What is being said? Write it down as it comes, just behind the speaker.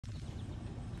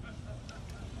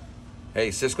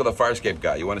Hey, Cisco the fire escape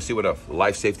guy, you want to see what a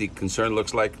life safety concern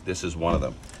looks like? This is one of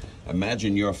them.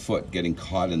 Imagine your foot getting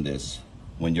caught in this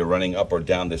when you're running up or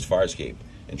down this fire escape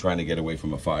and trying to get away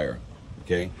from a fire,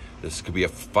 okay? This could be a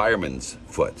fireman's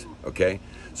foot, okay?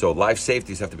 So life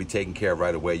safeties have to be taken care of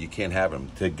right away. You can't have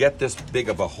them. To get this big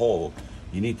of a hole,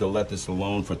 you need to let this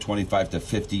alone for 25 to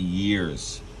 50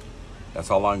 years. That's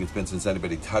how long it's been since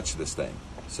anybody touched this thing.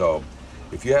 So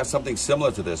if you have something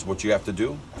similar to this, what you have to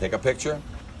do, take a picture,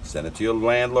 send it to your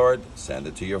landlord, send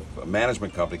it to your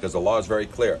management company, because the law is very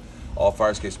clear. All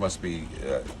fire escapes must be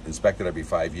inspected every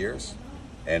 5 years,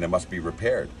 and it must be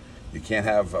repaired. You can't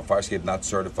have a fire escape not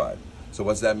certified. So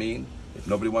what does that mean? If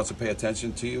nobody wants to pay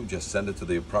attention to you, just send it to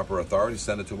the proper authorities,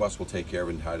 send it to us, we'll take care of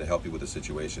it and try to help you with the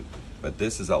situation. But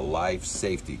this is a life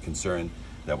safety concern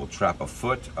that will trap a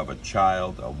foot of a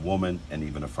child, a woman, and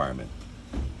even a fireman.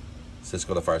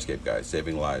 Cisco the fire escape guy,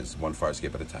 saving lives one fire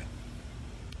escape at a time.